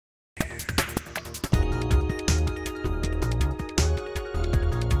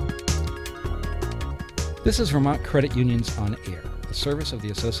This is Vermont Credit Unions on Air, a service of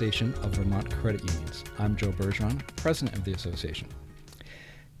the Association of Vermont Credit Unions. I'm Joe Bergeron, president of the association.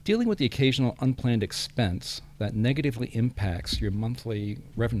 Dealing with the occasional unplanned expense that negatively impacts your monthly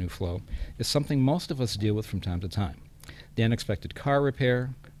revenue flow is something most of us deal with from time to time. The unexpected car repair,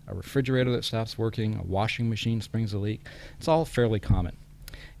 a refrigerator that stops working, a washing machine springs a leak, it's all fairly common.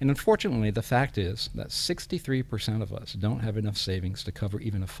 And unfortunately, the fact is that 63% of us don't have enough savings to cover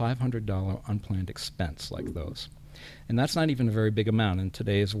even a $500 unplanned expense like those. And that's not even a very big amount in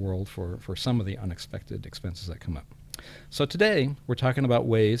today's world for some of the unexpected expenses that come up. So today, we're talking about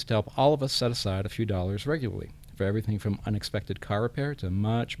ways to help all of us set aside a few dollars regularly for everything from unexpected car repair to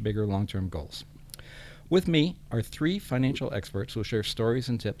much bigger long-term goals. With me are three financial experts who will share stories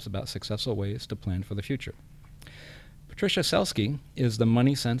and tips about successful ways to plan for the future. Patricia Selsky is the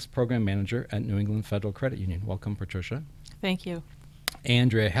Money Sense Program Manager at New England Federal Credit Union. Welcome, Patricia. Thank you.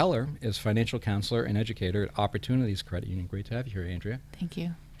 Andrea Heller is Financial Counselor and Educator at Opportunities Credit Union. Great to have you here, Andrea. Thank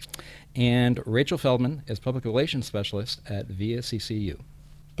you. And Rachel Feldman is Public Relations Specialist at VSCCU.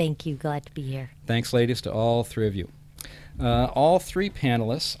 Thank you. Glad to be here. Thanks, ladies, to all three of you. All three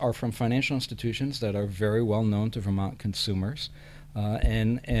panelists are from financial institutions that are very well known to Vermont consumers.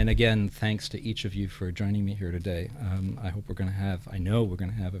 And again, thanks to each of you for joining me here today. I know we're going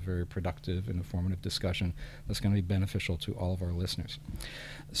to have a very productive and informative discussion that's going to be beneficial to all of our listeners.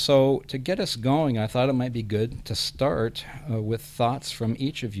 So to get us going, I thought it might be good to start with thoughts from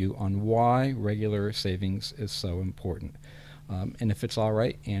each of you on why regular savings is so important. And if it's all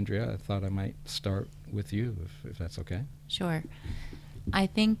right, Andrea, I thought I might start with you, if that's okay. Sure. I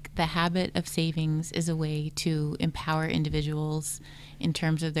think the habit of savings is a way to empower individuals in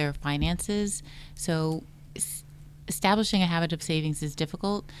terms of their finances. So establishing a habit of savings is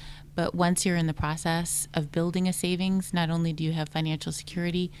difficult, but once you're in the process of building a savings, not only do you have financial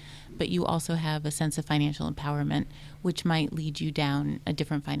security, but you also have a sense of financial empowerment, which might lead you down a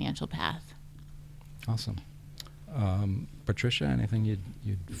different financial path. Awesome. Patricia, anything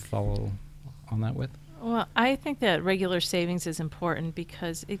you'd follow on that with? Well, I think that regular savings is important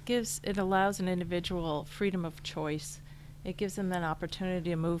because it allows an individual freedom of choice. It gives them an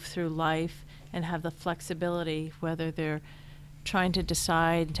opportunity to move through life and have the flexibility, whether they're trying to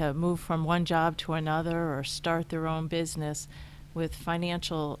decide to move from one job to another or start their own business. With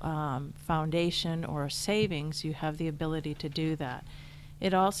financial foundation or savings, you have the ability to do that.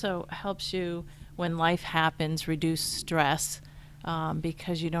 It also helps you, when life happens, reduce stress.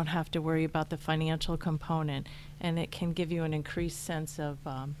 Because you don't have to worry about the financial component, and it can give you an increased sense of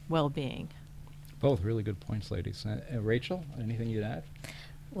well-being. Both really good points, ladies. Rachel, anything you'd add?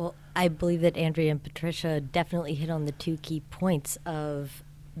 Well, I believe that Andrea and Patricia definitely hit on the two key points of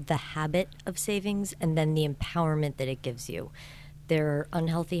the habit of savings and then the empowerment that it gives you. There are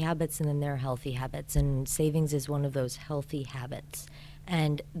unhealthy habits and then there are healthy habits, and savings is one of those healthy habits.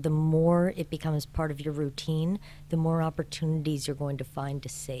 And the more it becomes part of your routine, the more opportunities you're going to find to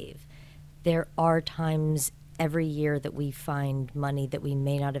save. There are times every year that we find money that we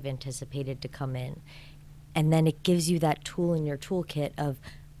may not have anticipated to come in. And then it gives you that tool in your toolkit of,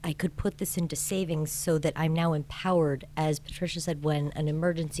 I could put this into savings so that I'm now empowered, as Patricia said, when an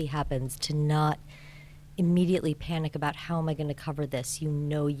emergency happens, to not immediately panic about how am I going to cover this. You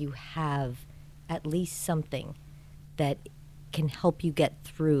know you have at least something that can help you get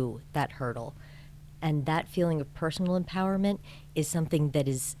through that hurdle. And that feeling of personal empowerment is something that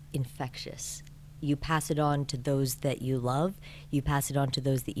is infectious. You pass it on to those that you love, you pass it on to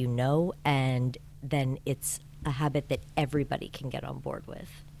those that you know, and then it's a habit that everybody can get on board with.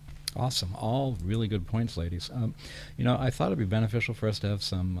 Awesome. All really good points, ladies. I thought it'd be beneficial for us to have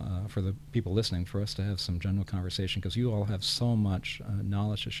some, for the people listening, for us to have some general conversation, because you all have so much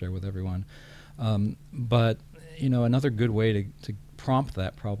knowledge to share with everyone. But another good way to prompt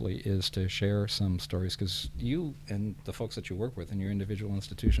that probably is to share some stories, because you and the folks that you work with in your individual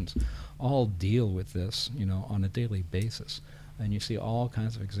institutions all deal with this, on a daily basis. And you see all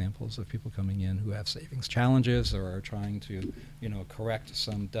kinds of examples of people coming in who have savings challenges or are trying to, correct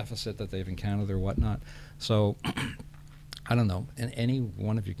some deficit that they've encountered or whatnot. So, I don't know, and any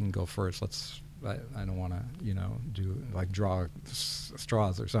one of you can go first. I don't want to, draw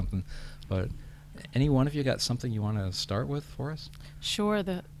straws or something, but any one of you got something you want to start with for us? Sure.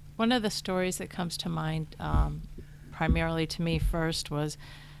 One of the stories that comes to mind, primarily to me first, was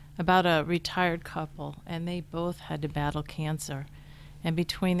about a retired couple, and they both had to battle cancer. And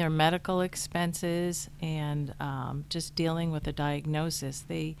between their medical expenses and just dealing with the diagnosis,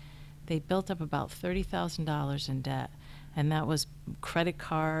 they built up about $30,000 in debt. And that was credit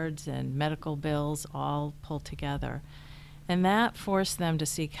cards and medical bills all pulled together. And that forced them to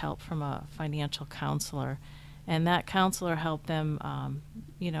seek help from a financial counselor. And that counselor helped them,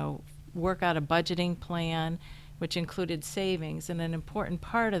 work out a budgeting plan, which included savings. And an important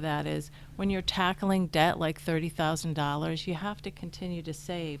part of that is when you're tackling debt like $30,000, you have to continue to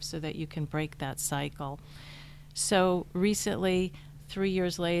save so that you can break that cycle. So recently, 3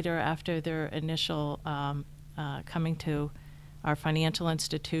 years later, after their initial coming to our financial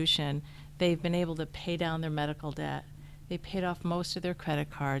institution, they've been able to pay down their medical debt. They paid off most of their credit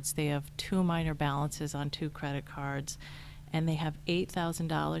cards. They have 2 minor balances on 2 credit cards, and they have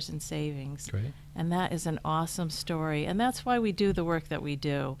 $8,000 in savings. Great. And that is an awesome story. And that's why we do the work that we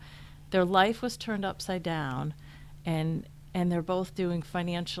do. Their life was turned upside down, and they're both doing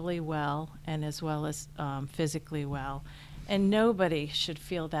financially well and as well as physically well. And nobody should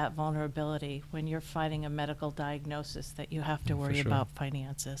feel that vulnerability when you're fighting a medical diagnosis that you have to For worry sure. about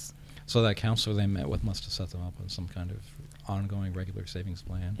finances. So that counselor they met with must have set them up with some kind of ongoing regular savings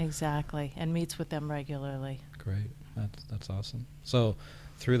plan. Exactly, and meets with them regularly. Great. That's awesome. So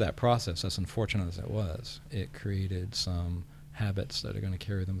through that process, as unfortunate as it was, it created some habits that are going to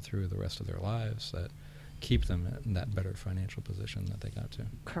carry them through the rest of their lives that keep them in that better financial position that they got to.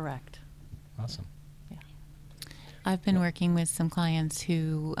 Correct. Awesome. Yeah. I've been working with some clients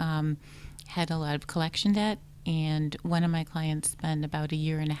who had a lot of collection debt, and one of my clients spent about 1.5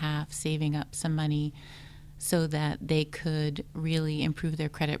 years saving up some money so that they could really improve their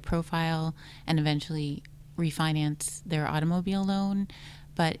credit profile and eventually refinance their automobile loan.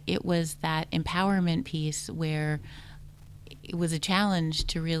 But it was that empowerment piece where it was a challenge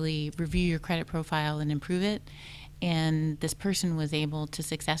to really review your credit profile and improve it. And this person was able to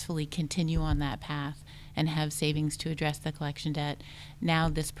successfully continue on that path and have savings to address the collection debt. Now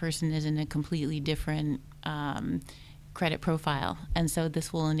this person is in a completely different credit profile. And so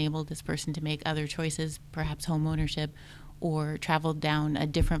this will enable this person to make other choices, perhaps home ownership, or travel down a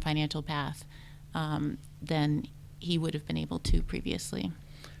different financial path than he would have been able to previously.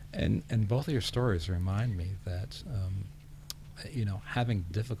 And both of your stories remind me that having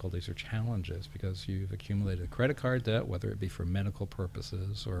difficulties or challenges because you've accumulated credit card debt, whether it be for medical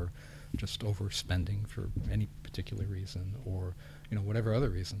purposes or just overspending for any particular reason, or whatever other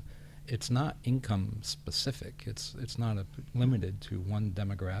reason. It's not income specific. It's not limited to one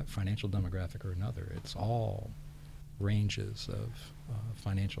financial demographic or another. It's all ranges of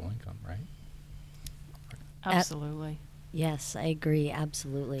financial income, right? Absolutely. Yes, I agree,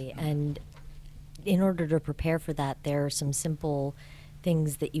 absolutely. And in order to prepare for that, there are some simple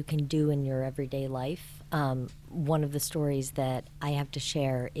things that you can do in your everyday life. One of the stories that I have to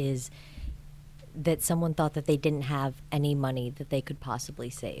share is that someone thought that they didn't have any money that they could possibly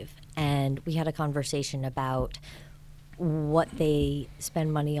save. And we had a conversation about what they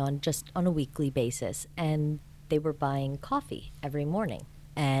spend money on just on a weekly basis. And they were buying coffee every morning.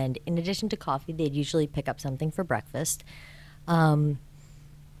 And in addition to coffee, they'd usually pick up something for breakfast. I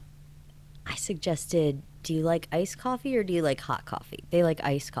suggested, do you like iced coffee or do you like hot coffee? They like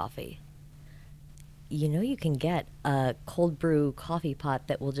iced coffee. You can get a cold brew coffee pot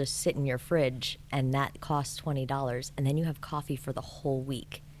that will just sit in your fridge, and that costs $20, and then you have coffee for the whole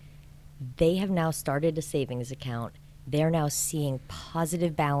week. They have now started a savings account. They're now seeing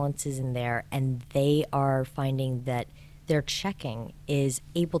positive balances in there, and they are finding that their checking is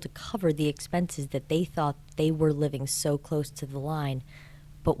able to cover the expenses that they thought they were living so close to the line.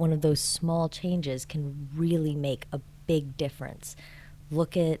 But one of those small changes can really make a big difference.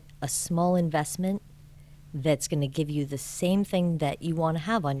 Look at a small investment that's going to give you the same thing that you want to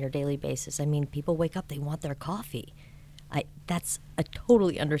have on your daily basis. I mean, people wake up, they want their coffee. That's a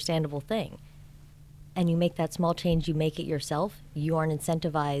totally understandable thing. And you make that small change, you make it yourself. You aren't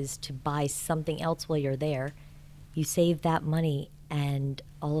incentivized to buy something else while you're there. You save that money, and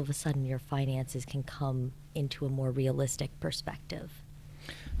all of a sudden your finances can come into a more realistic perspective.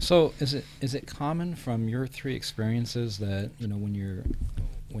 So is it common from your 3 experiences that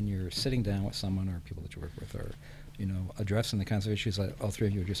when you're sitting down with someone or people that you work with, or addressing the kinds of issues that all 3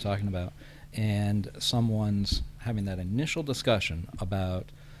 of you were just talking about, and someone's having that initial discussion about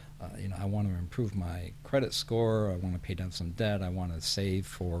I want to improve my credit score, I want to pay down some debt, I want to save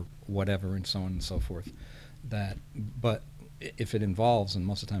for whatever, and so on and so forth, but if it involves, and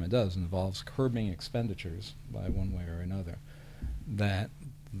most of the time it does, involves curbing expenditures by one way or another, that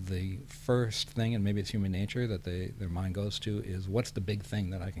the first thing, and maybe it's human nature, that their mind goes to is, what's the big thing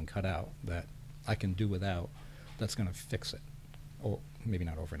that I can cut out, that I can do without, that's going to fix it, or maybe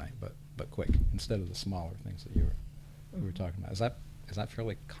not overnight, but quick, instead of the smaller things that you were talking about. Is that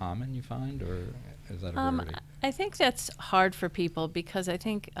fairly common, you find, or is that a rarity? I think that's hard for people because I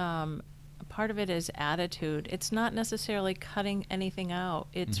think part of it is attitude. It's not necessarily cutting anything out.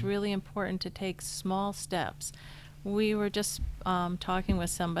 It's really important to take small steps. We were just talking with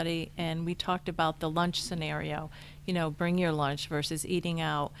somebody, and we talked about the lunch scenario. You know, bring your lunch versus eating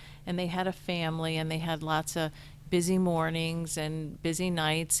out. And they had a family, and they had lots of busy mornings and busy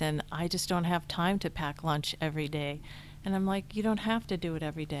nights, and I just don't have time to pack lunch every day. And I'm like, you don't have to do it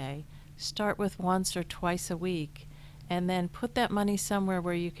every day. Start with once or twice a week, and then put that money somewhere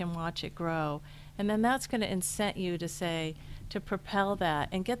where you can watch it grow. And then that's going to incent you to say, to propel that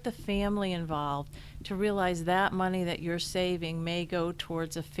and get the family involved, to realize that money that you're saving may go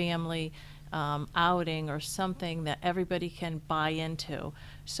towards a family outing or something that everybody can buy into.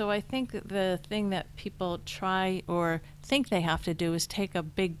 So I think that the thing that people try or think they have to do is take a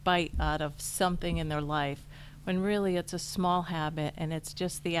big bite out of something in their life, when really it's a small habit and it's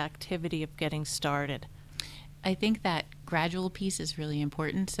just the activity of getting started. I think that gradual piece is really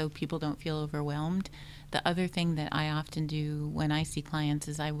important so people don't feel overwhelmed. The other thing that I often do when I see clients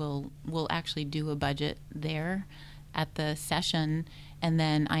is I will actually do a budget there at the session, and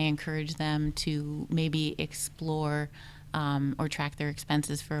then I encourage them to maybe explore or track their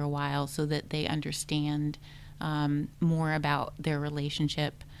expenses for a while so that they understand more about their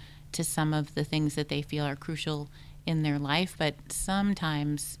relationship to some of the things that they feel are crucial in their life. But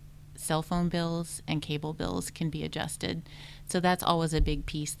sometimes cell phone bills and cable bills can be adjusted. So that's always a big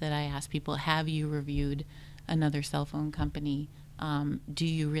piece that I ask people. Have you reviewed another cell phone company? Do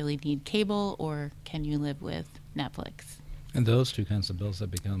you really need cable, or can you live with Netflix? And those two kinds of bills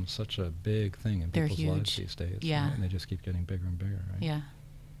have become such a big thing in They're people's lives huge. these days. Yeah. Right? And they just keep getting bigger and bigger, right? Yeah.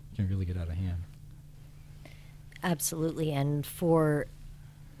 Can really get out of hand. Absolutely. And for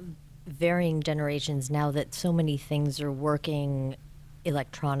varying generations, now that so many things are working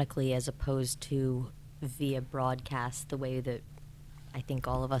electronically as opposed to via broadcast, the way that I think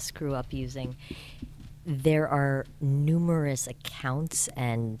all of us grew up using, there are numerous accounts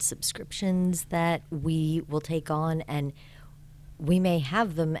and subscriptions that we will take on, and we may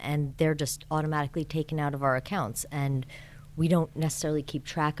have them and they're just automatically taken out of our accounts, and we don't necessarily keep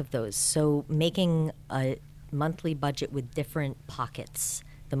track of those. So making a monthly budget with different pockets,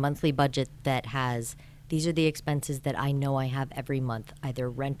 the monthly budget that has, these are the expenses that I know I have every month, either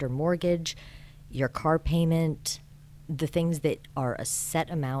rent or mortgage, your car payment, the things that are a set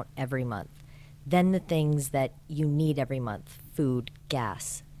amount every month. Then the things that you need every month, food,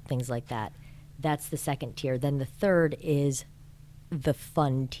 gas, things like that. That's the second tier. Then the third is the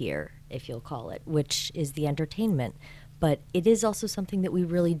fun tier, if you'll call it, which is the entertainment. But it is also something that we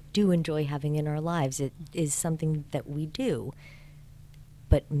really do enjoy having in our lives. It is something that we do.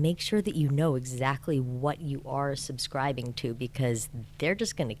 But make sure that you know exactly what you are subscribing to, because they're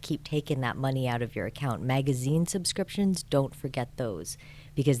just going to keep taking that money out of your account. Magazine subscriptions, don't forget those,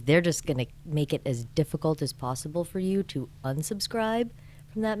 because they're just going to make it as difficult as possible for you to unsubscribe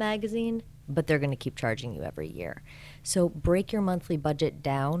from that magazine, but they're going to keep charging you every year. So break your monthly budget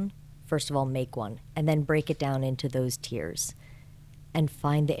down. First of all, make one, and then break it down into those tiers and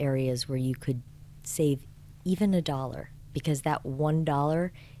find the areas where you could save even $1, because that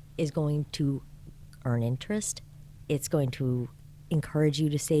 $1 is going to earn interest. It's going to encourage you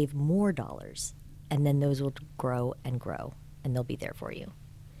to save more dollars, and then those will grow, and they'll be there for you.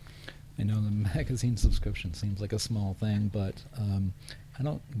 I know the magazine subscription seems like a small thing, but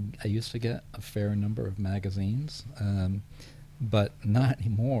I used to get a fair number of magazines, but not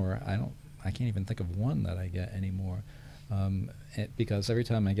anymore. I can't even think of one that I get anymore, because every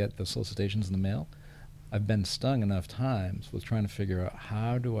time I get the solicitations in the mail, I've been stung enough times with trying to figure out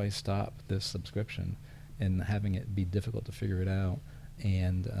how do I stop this subscription, and having it be difficult to figure it out.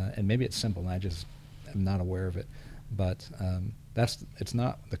 And maybe it's simple, and I just am not aware of it. But it's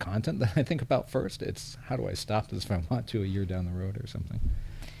not the content that I think about first. It's how do I stop this if I want to a year down the road or something.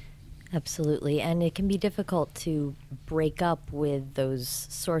 Absolutely. And it can be difficult to break up with those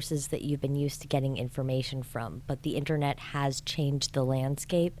sources that you've been used to getting information from. But the internet has changed the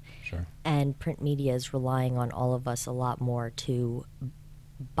landscape. Sure. And print media is relying on all of us a lot more to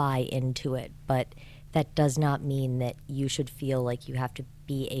buy into it. But that does not mean that you should feel like you have to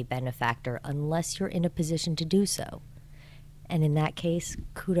be a benefactor unless you're in a position to do so. And in that case,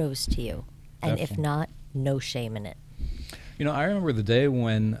 kudos to you. And if Definitely. not, no shame in it. You know, I remember the day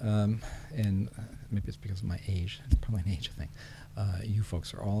when, and maybe it's because of my age, it's probably an age thing. You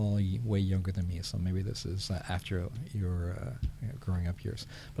folks are all way younger than me, so maybe this is after your growing up years.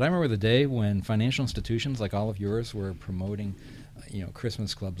 But I remember the day when financial institutions like all of yours were promoting,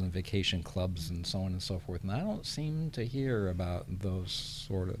 Christmas clubs and vacation clubs and so on and so forth. And I don't seem to hear about those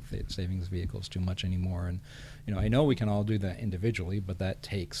sort of savings vehicles too much anymore. And, I know we can all do that individually, but that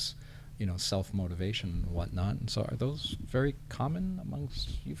takes self-motivation and whatnot. And so are those very common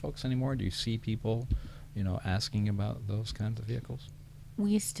amongst you folks anymore? Do you see people, asking about those kinds of vehicles?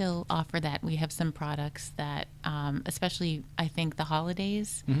 We still offer that. We have some products that, especially I think the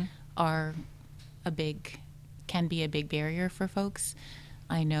holidays are can be a big barrier for folks.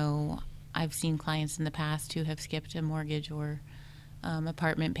 I know I've seen clients in the past who have skipped a mortgage or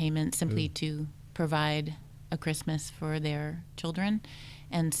apartment payment simply to provide a Christmas for their children.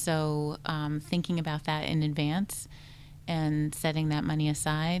 And so thinking about that in advance and setting that money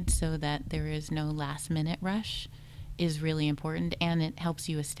aside so that there is no last minute rush is really important, and it helps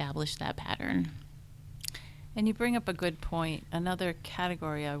you establish that pattern. And you bring up a good point. Another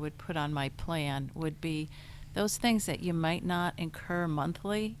category I would put on my plan would be those things that you might not incur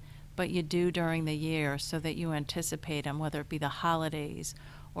monthly, but you do during the year so that you anticipate them, whether it be the holidays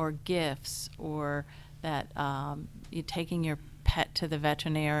or gifts or that you're taking your pet to the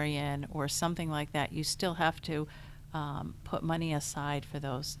veterinarian or something like that. You still have to put money aside for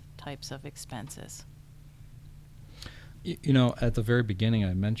those types of expenses. At the very beginning,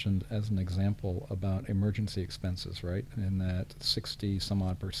 I mentioned as an example about emergency expenses, right? And that 60 some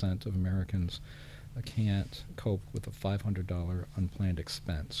odd % of Americans can't cope with a $500 unplanned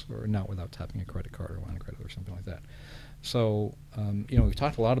expense, or not without tapping a credit card or line of credit or something like that. So, we've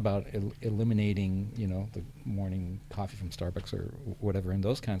talked a lot about eliminating, the morning coffee from Starbucks or whatever, and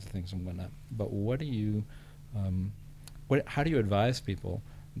those kinds of things and whatnot. But how do you advise people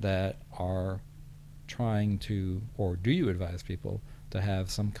that are trying to, or do you advise people to have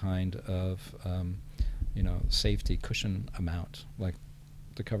some kind of, safety cushion amount, like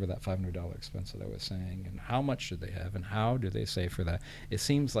to cover that $500 expense that I was saying, and how much should they have, and how do they save for that? It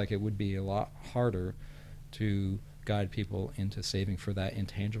seems like it would be a lot harder to guide people into saving for that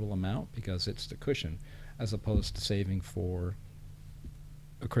intangible amount because it's the cushion, as opposed to saving for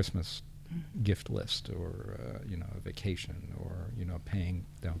a Christmas gift list or a vacation or paying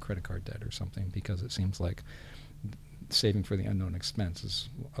down credit card debt or something, because it seems like saving for the unknown expense is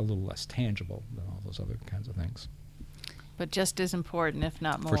a little less tangible than all those other kinds of things. But just as important, if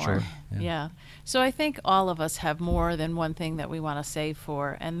not more. For sure. Yeah. So I think all of us have more than one thing that we want to save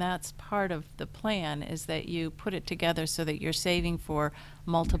for, and that's part of the plan, is that you put it together so that you're saving for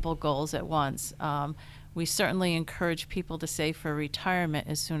multiple goals at once. We certainly encourage people to save for retirement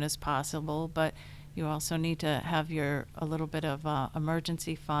as soon as possible, but you also need to have a little bit of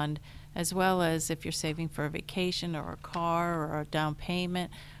emergency fund, as well as if you're saving for a vacation or a car or a down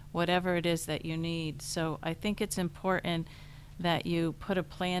payment, whatever it is that you need. So I think it's important that you put a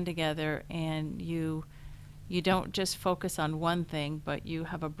plan together and you don't just focus on one thing, but you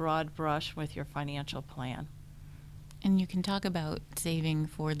have a broad brush with your financial plan. And you can talk about saving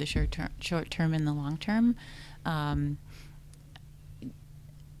for the short term and the long term,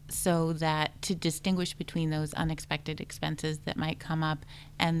 so that to distinguish between those unexpected expenses that might come up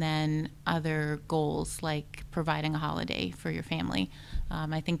and then other goals like providing a holiday for your family.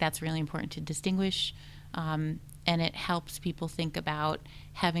 I think that's really important to distinguish, and it helps people think about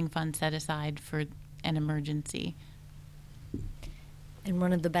having funds set aside for an emergency. And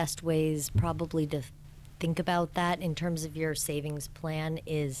one of the best ways probably to think about that in terms of your savings plan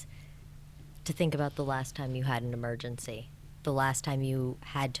is to think about the last time you had an emergency, the last time you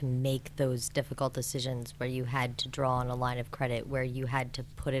had to make those difficult decisions where you had to draw on a line of credit, where you had to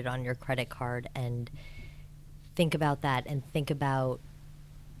put it on your credit card, and think about that and think about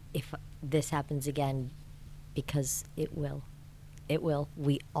if this happens again, because it will. It will.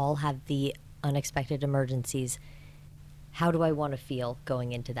 We all have the unexpected emergencies. How do I want to feel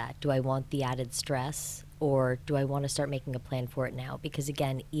going into that? Do I want the added stress, or do I want to start making a plan for it now? Because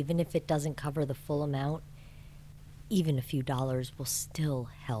again, even if it doesn't cover the full amount, even a few dollars will still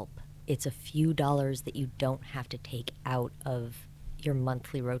help. It's a few dollars that you don't have to take out of your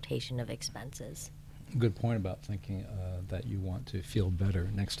monthly rotation of expenses. Good point about thinking that you want to feel better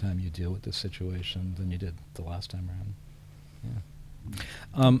next time you deal with this situation than you did the last time around.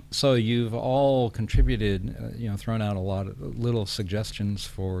 Yeah. So you've all contributed, thrown out a lot of little suggestions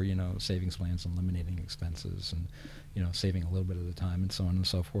for, savings plans and eliminating expenses and, saving a little bit at a time and so on and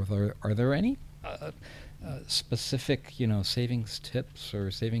so forth. Are there any specific, savings tips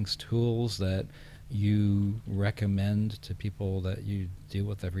or savings tools that you recommend to people that you deal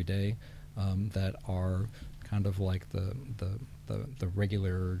with every day that are kind of like the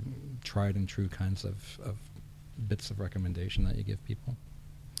regular tried and true kinds of bits of recommendation that you give people?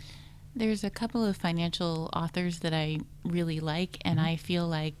 There's a couple of financial authors that I really like, and I feel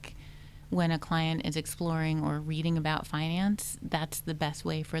like when a client is exploring or reading about finance, that's the best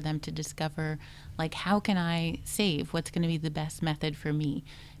way for them to discover, like, how can I save? What's going to be the best method for me?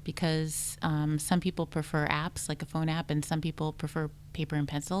 Because some people prefer apps, like a phone app, and some people prefer paper and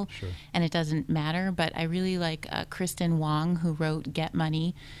pencil. Sure. And it doesn't matter. But I really like Kristen Wong, who wrote Get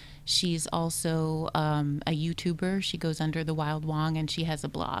Money. She's also a YouTuber. She goes under the Wild Wong, and she has a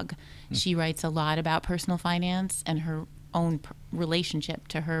blog. She writes a lot about personal finance and her own relationship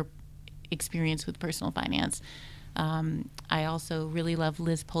to her experience with personal finance. I also really love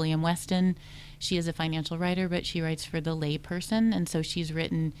Liz Pulliam Weston. She is a financial writer, but she writes for the lay person, and so she's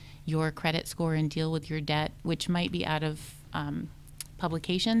written Your Credit Score and Deal with Your Debt, which might be out of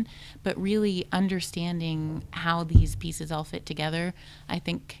publication, but really understanding how these pieces all fit together, I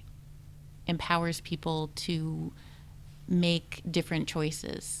think empowers people to make different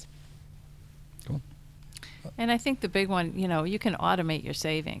choices. Cool. And I think the big one, you can automate your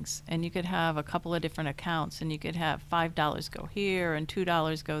savings, and you could have a couple of different accounts, and you could have $5 go here and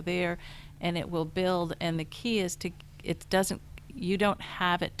 $2 go there, and it will build. And the key is you don't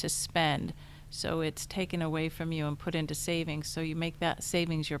have it to spend, so it's taken away from you and put into savings. So you make that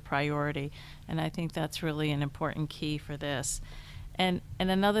savings your priority, and I think that's really an important key for this. And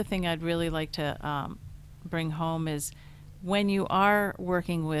another thing I'd really like to bring home is, when you are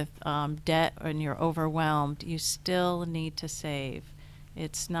working with debt and you're overwhelmed, you still need to save.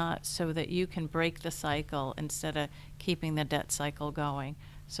 It's not so that you can break the cycle instead of keeping the debt cycle going.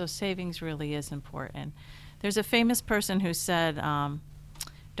 So savings really is important. There's a famous person who said,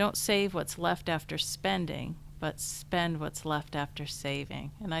 don't save what's left after spending, but spend what's left after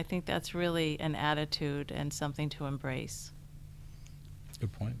saving. And I think that's really an attitude and something to embrace.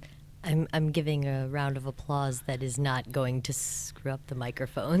 Good point. I'm giving a round of applause that is not going to screw up the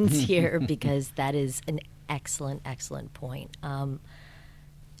microphones here, because that is an excellent, excellent point. And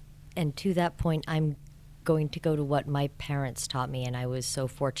to that point, I'm going to go to what my parents taught me, and I was so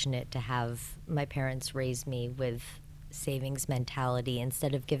fortunate to have my parents raise me with savings mentality.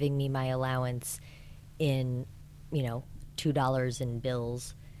 Instead of giving me my allowance in, $2 in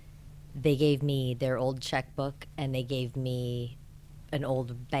bills, they gave me their old checkbook, and they gave me an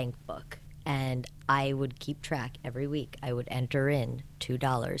old bank book, and I would keep track every week. I would enter in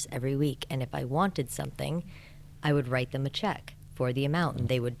 $2 every week, and if I wanted something, I would write them a check for the amount, and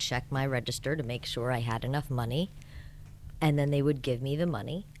they would check my register to make sure I had enough money, and then they would give me the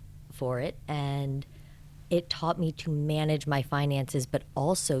money for it. And it taught me to manage my finances, but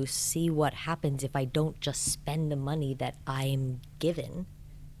also see what happens if I don't just spend the money that I'm given,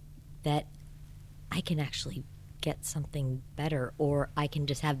 that I can actually get something better, or I can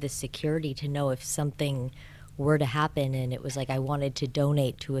just have this security to know if something were to happen and it was like I wanted to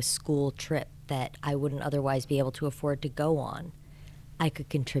donate to a school trip that I wouldn't otherwise be able to afford to go on, I could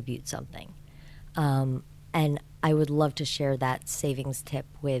contribute something. And I would love to share that savings tip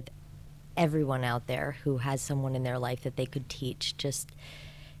with everyone out there who has someone in their life that they could teach. Just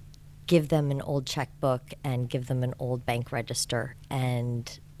give them an old checkbook and give them an old bank register,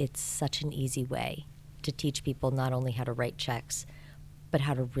 and it's such an easy way to teach people not only how to write checks, but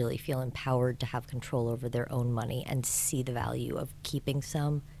how to really feel empowered to have control over their own money and see the value of keeping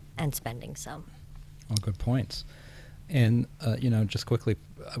some and spending some. All good points. And, just quickly,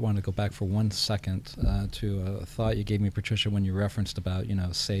 I want to go back for 1 second to a thought you gave me, Patricia, when you referenced about,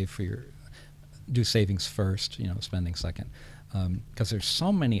 do savings first, spending second. Because there's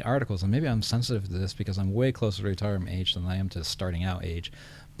so many articles, and maybe I'm sensitive to this because I'm way closer to retirement age than I am to starting out age,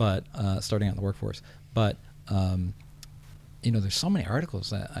 but starting out in the workforce. But, there's so many articles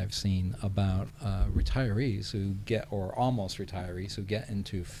that I've seen about retirees who or almost retirees who get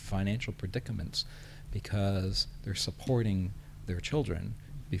into financial predicaments because they're supporting their children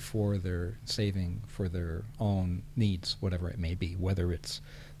before they're saving for their own needs, whatever it may be, whether it's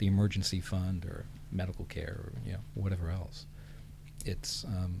the emergency fund or medical care or whatever else. It's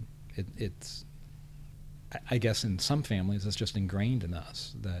I guess in some families it's just ingrained in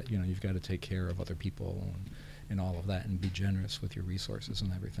us that you've got to take care of other people and all of that and be generous with your resources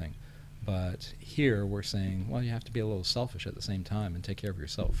and everything. But here we're saying, well, you have to be a little selfish at the same time and take care of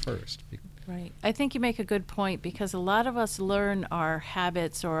yourself first. Right. I think you make a good point, because a lot of us learn our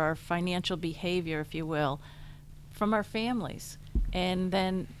habits or our financial behavior, if you will, from our families. And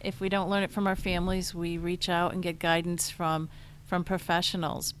then if we don't learn it from our families, we reach out and get guidance from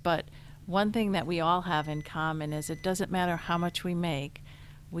professionals. But one thing that we all have in common is it doesn't matter how much we make.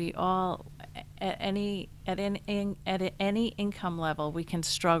 We all, at any income level, we can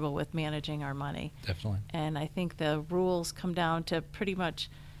struggle with managing our money. Definitely. And I think the rules come down to pretty much,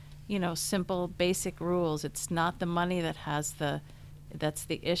 simple, basic rules. It's not the money that has the that's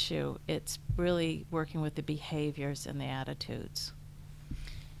the issue. It's really working with the behaviors and the attitudes.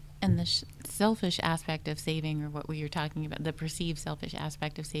 And the selfish aspect of saving, or what we were talking about, the perceived selfish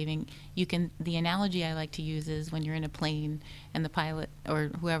aspect of saving, the analogy I like to use is when you're in a plane and the pilot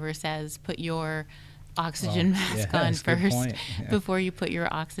or whoever says, put your oxygen mask on yes, good first point. Yeah. before you put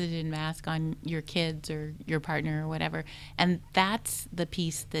your oxygen mask on your kids or your partner or whatever. And that's the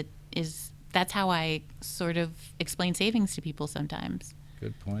piece that's how I sort of explain savings to people sometimes.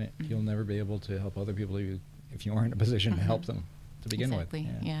 Good point. Mm-hmm. You'll never be able to help other people if you aren't in a position to help them to begin Exactly.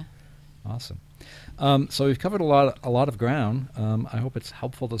 with. Yeah. Awesome. So we've covered a lot of ground. I hope it's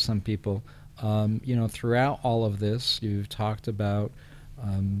helpful to some people. Throughout all of this, you've talked about,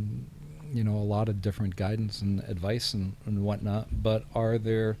 a lot of different guidance and advice and whatnot. But are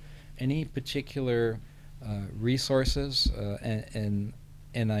there any particular resources?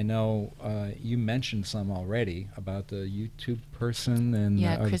 And I know you mentioned some already about the YouTube person and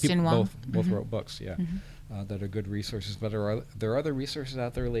Yeah, or the Kristen people Wong. both Mhm. wrote books. Yeah. Mhm. That are good resources. But are there other resources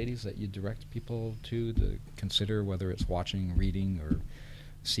out there, ladies, that you direct people to consider, whether it's watching, reading, or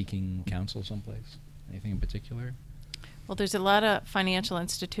seeking counsel someplace? Anything in particular? Well, there's a lot of financial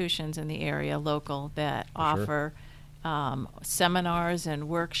institutions in the area, local, that For offer seminars and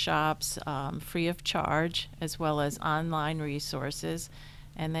workshops free of charge, as well as online resources.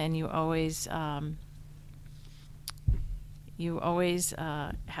 And then you always have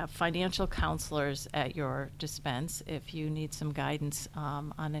financial counselors at your dispense if you need some guidance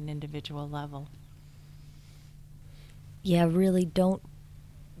on an individual level. Yeah, really don't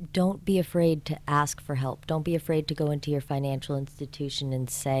be afraid to ask for help. Don't be afraid to go into your financial institution and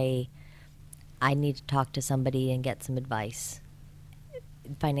say, I need to talk to somebody and get some advice.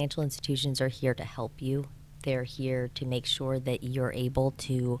 Financial institutions are here to help you. They're here to make sure that you're able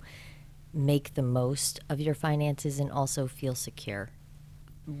to make the most of your finances and also feel secure.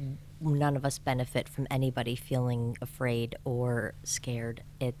 None of us benefit from anybody feeling afraid or scared.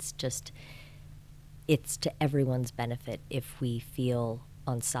 It's to everyone's benefit if we feel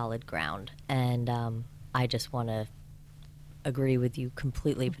on solid ground. And I just want to agree with you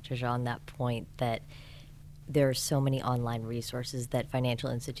completely, Patricia, on that point, that there are so many online resources that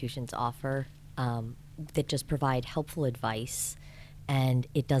financial institutions offer that just provide helpful advice. And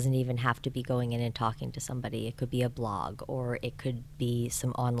it doesn't even have to be going in and talking to somebody. It could be a blog, or it could be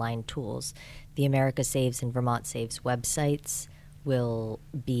some online tools. The America Saves and Vermont Saves websites will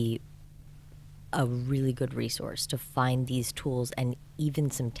be a really good resource to find these tools and even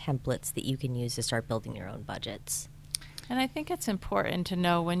some templates that you can use to start building your own budgets. And I think it's important to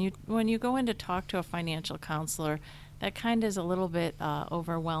know when you go in to talk to a financial counselor, that kind is a little bit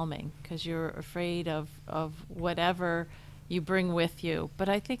overwhelming because you're afraid of whatever you bring with you. But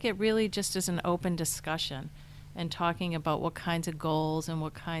I think it really just is an open discussion and talking about what kinds of goals and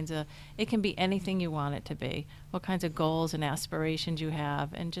it can be anything you want it to be, what kinds of goals and aspirations you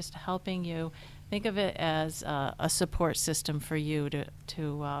have, and just helping you think of it as a support system for you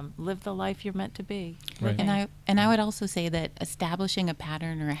to live the life you're meant to be. Right. And I would also say that establishing a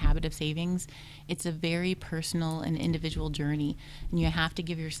pattern or a habit of savings, it's a very personal and individual journey, and you have to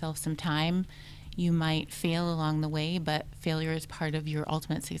give yourself some time. You might fail along the way, but failure is part of your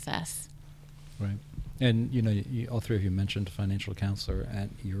ultimate success. Right. And, you, all three of you mentioned a financial counselor at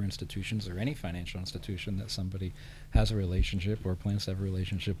your institutions or any financial institution that somebody has a relationship or plans to have a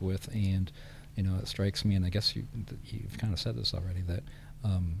relationship with. And, it strikes me, and I guess you've kind of said this already, that,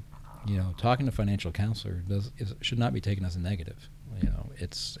 talking to a financial counselor should not be taken as a negative.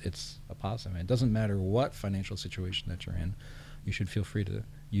 It's a positive. It doesn't matter what financial situation that you're in. You should feel free to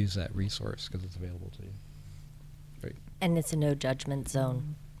use that resource because it's available to you. Great. And it's a no judgment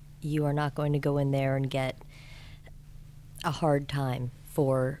zone. You are not going to go in there and get a hard time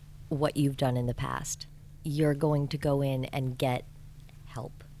for what you've done in the past. You're going to go in and get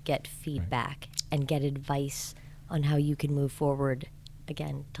help, get feedback, and get advice on how you can move forward,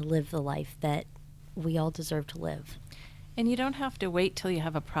 again, to live the life that we all deserve to live. And you don't have to wait till you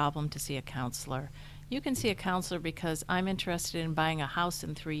have a problem to see a counselor. You can see a counselor because I'm interested in buying a house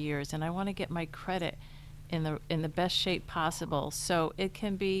in 3 years and I want to get my credit in the best shape possible. So it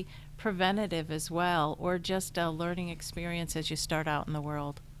can be preventative as well, or just a learning experience as you start out in the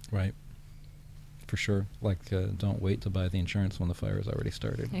world. Right. For sure. Like, don't wait to buy the insurance when the fire has already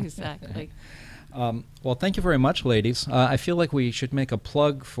started. Exactly. Well, thank you very much, ladies. I feel like we should make a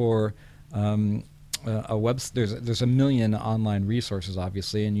plug for a web. There's a million online resources,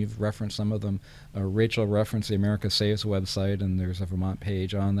 obviously, and you've referenced some of them. Rachel referenced the America Saves website, and there's a Vermont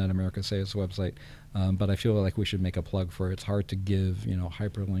page on that America Saves website. But I feel like we should make a plug for it. It's hard to give,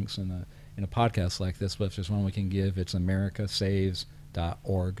 hyperlinks in a podcast like this, but if there's one we can give, it's americasaves.org.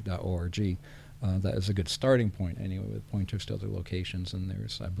 vermont.org.org. That is a good starting point anyway, with pointers to other locations, and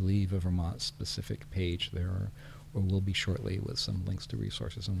there's, I believe, a Vermont-specific page there, or will be shortly, with some links to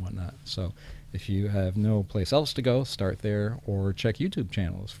resources and whatnot. So if you have no place else to go, start there, or check YouTube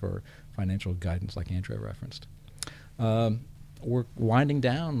channels for financial guidance like Andrea referenced. We're winding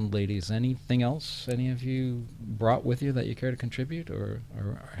down, ladies. Anything else any of you brought with you that you care to contribute, or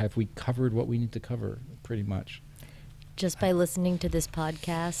have we covered what we need to cover pretty much? Just by listening to this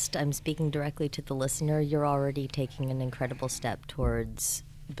podcast, I'm speaking directly to the listener, you're already taking an incredible step towards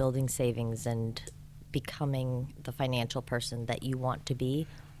building savings and becoming the financial person that you want to be,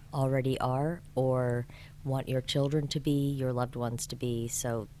 already are, or want your children to be, your loved ones to be.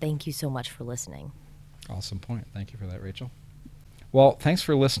 So thank you so much for listening. Awesome point. Thank you for that, Rachel. Well, thanks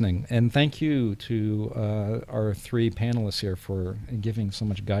for listening, and thank you to our three panelists here for giving so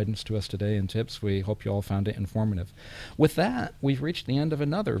much guidance to us today and tips. We hope you all found it informative. With that, we've reached the end of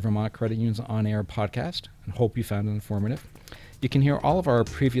another Vermont Credit Unions On Air podcast, and hope you found it informative. You can hear all of our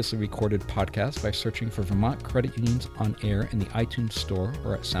previously recorded podcasts by searching for Vermont Credit Unions On Air in the iTunes Store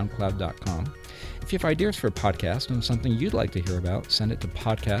or at SoundCloud.com. If you have ideas for a podcast and something you'd like to hear about, send it to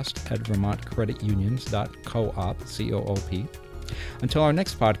podcast@vermontcreditunions.coop, C-O-O-P. Until our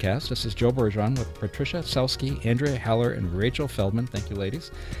next podcast, this is Joe Bergeron with Patricia Selsky, Andrea Heller, and Rachel Feldman. Thank you, ladies,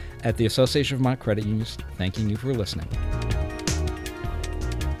 at the Association of Vermont Credit Unions, thanking you for listening.